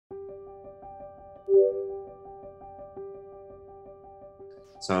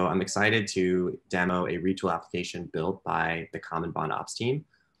So I'm excited to demo a Retool application built by the CommonBond ops team,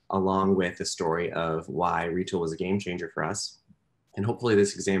 along with the story of why Retool was a game changer for us. And hopefully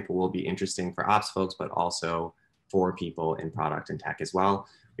this example will be interesting for ops folks, but also for people in product and tech as well.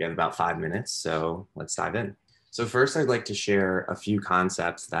 We have about 5 minutes, so let's dive in. So first, I'd like to share a few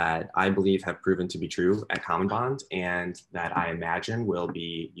concepts that I believe have proven to be true at CommonBond and that I imagine will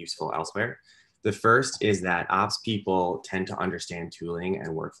be useful elsewhere. The first is that ops people tend to understand tooling and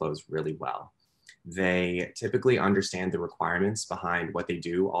workflows really well. They typically understand the requirements behind what they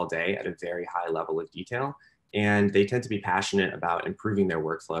do all day at a very high level of detail, and they tend to be passionate about improving their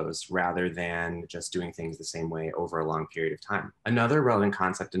workflows rather than just doing things the same way over a long period of time. Another relevant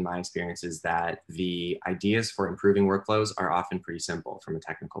concept in my experience is that the ideas for improving workflows are often pretty simple from a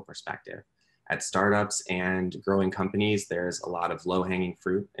technical perspective. At startups and growing companies, there's a lot of low-hanging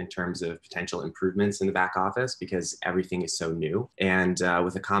fruit in terms of potential improvements in the back office because everything is so new. And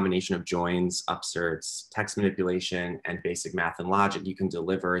with a combination of joins, upserts, text manipulation, and basic math and logic, you can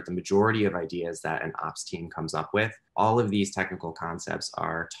deliver the majority of ideas that an ops team comes up with. All of these technical concepts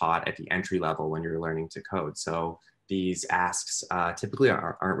are taught at the entry level when you're learning to code. So these asks typically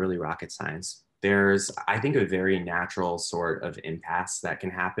aren't really rocket science. There's, I think, a very natural sort of impasse that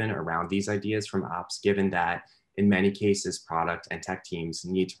can happen around these ideas from ops, given that in many cases, product and tech teams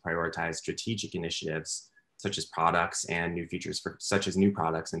need to prioritize strategic initiatives such as products and new features new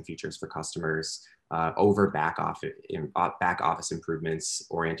products and features for customers over back office improvements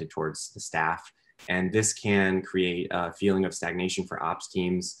oriented towards the staff. And this can create a feeling of stagnation for ops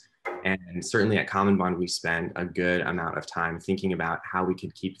teams. And certainly at CommonBond, we spent a good amount of time thinking about how we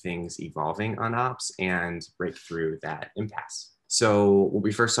could keep things evolving on ops and break through that impasse. So when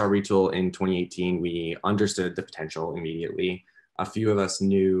we first saw Retool in 2018, we understood the potential immediately. A few of us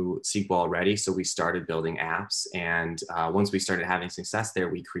knew SQL already, so we started building apps. And once we started having success there,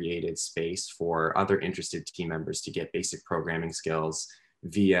 we created space for other interested team members to get basic programming skills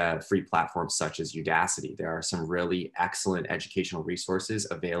via free platforms such as Udacity. There are some really excellent educational resources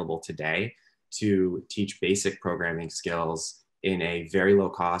available today to teach basic programming skills in a very low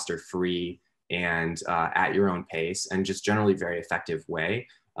cost or free and at your own pace and just generally very effective way.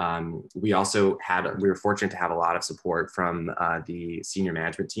 We were fortunate to have a lot of support from the senior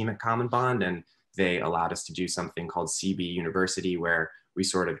management team at CommonBond, and they allowed us to do something called CB University, where we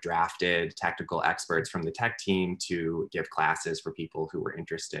sort of drafted technical experts from the tech team to give classes for people who were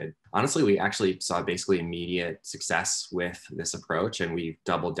interested. Honestly, we actually saw basically immediate success with this approach, and we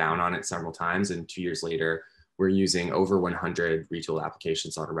doubled down on it several times. And 2 years later, we're using over 100 Retool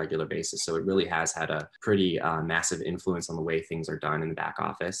applications on a regular basis. So it really has had a pretty massive influence on the way things are done in the back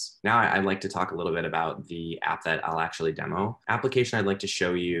office. Now I'd like to talk a little bit about the app that I'll actually demo. Application I'd like to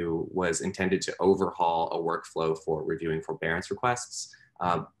show you was intended to overhaul a workflow for reviewing forbearance requests.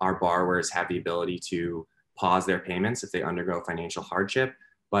 Our borrowers have the ability to pause their payments if they undergo financial hardship,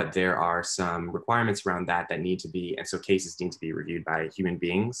 but there are some requirements around that need to be, and so cases need to be reviewed by human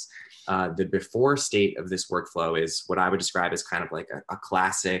beings. The before state of this workflow is what I would describe as kind of like a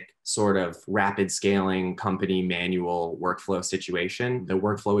classic sort of rapid scaling company manual workflow situation. The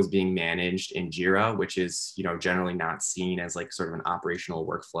workflow is being managed in Jira, which is, generally not seen as like sort of an operational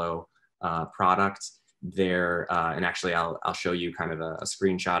workflow product. And actually I'll show you kind of a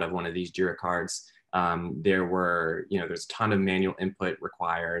screenshot of one of these Jira cards. There's a ton of manual input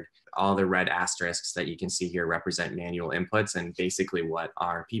required. All the red asterisks that you can see here represent manual inputs. And basically what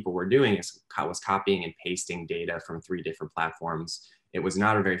our people were doing was copying and pasting data from 3 different platforms. It was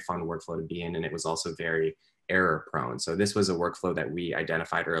not a very fun workflow to be in, and it was also very error prone. So this was a workflow that we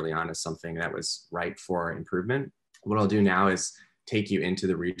identified early on as something that was ripe for improvement. What I'll do now is take you into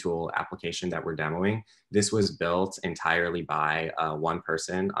the Retool application that we're demoing. This was built entirely by one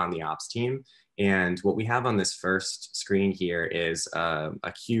person on the ops team. And what we have on this first screen here is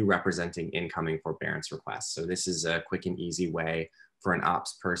a queue representing incoming forbearance requests. So this is a quick and easy way for an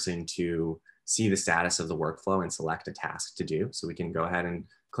ops person to see the status of the workflow and select a task to do. So we can go ahead and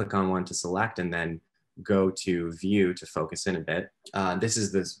click on one to select and then go to view to focus in a bit. This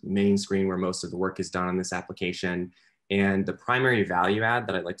is the main screen where most of the work is done on this application. And the primary value add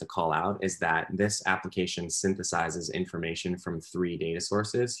that I'd like to call out is that this application synthesizes information from 3 data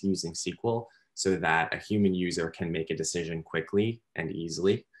sources using SQL so that a human user can make a decision quickly and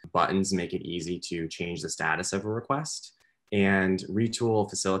easily. Buttons make it easy to change the status of a request. And Retool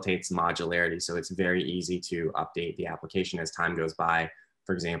facilitates modularity, so it's very easy to update the application as time goes by.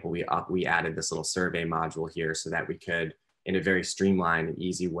 For example, we added this little survey module here so that we could, in a very streamlined and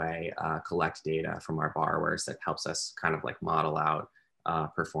easy way, collect data from our borrowers that helps us kind of like model out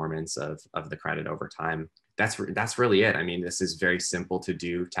performance of the credit over time. that's really it. I mean, this is very simple to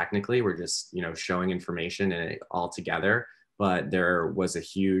do technically. We're just, showing information and it all together, but there was a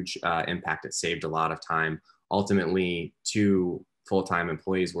huge impact. It saved a lot of time. Ultimately, two full-time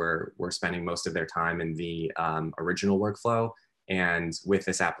employees were spending most of their time in the original workflow. And with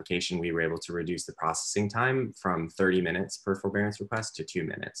this application, we were able to reduce the processing time from 30 minutes per forbearance request to 2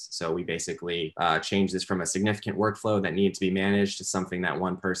 minutes. So we basically changed this from a significant workflow that needed to be managed to something that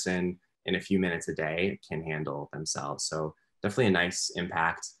one person in a few minutes a day can handle themselves. So definitely a nice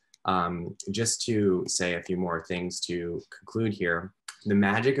impact. Just to say a few more things to conclude here, the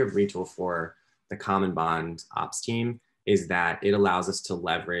magic of Retool for the CommonBond ops team is that it allows us to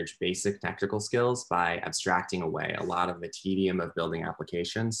leverage basic technical skills by abstracting away a lot of the tedium of building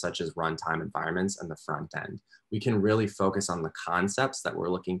applications, such as runtime environments and the front end. We can really focus on the concepts that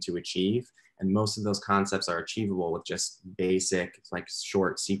we're looking to achieve, and most of those concepts are achievable with just basic, like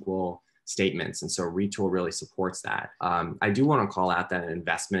short SQL statements. And so Retool really supports that. I do want to call out that an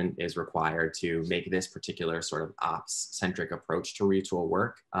investment is required to make this particular sort of ops-centric approach to Retool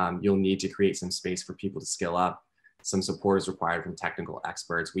work. You'll need to create some space for people to skill up. Some support is required from technical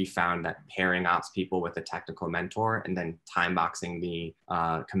experts. We found that pairing ops people with a technical mentor and then time boxing the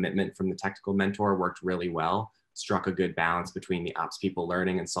commitment from the technical mentor worked really well, struck a good balance between the ops people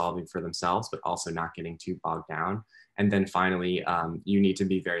learning and solving for themselves, but also not getting too bogged down. And then finally, you need to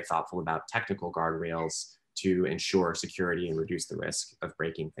be very thoughtful about technical guardrails to ensure security and reduce the risk of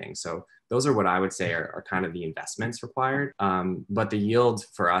breaking things. So those are what I would say are kind of the investments required. But the yield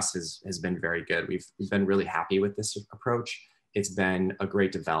for us has been very good. We've been really happy with this approach. It's been a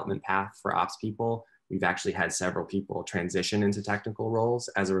great development path for ops people. We've actually had several people transition into technical roles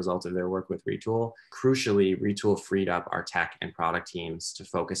as a result of their work with Retool. Crucially, Retool freed up our tech and product teams to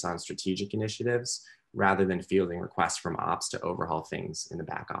focus on strategic initiatives rather than fielding requests from ops to overhaul things in the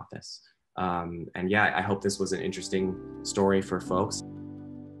back office. And yeah, I hope this was an interesting story for folks.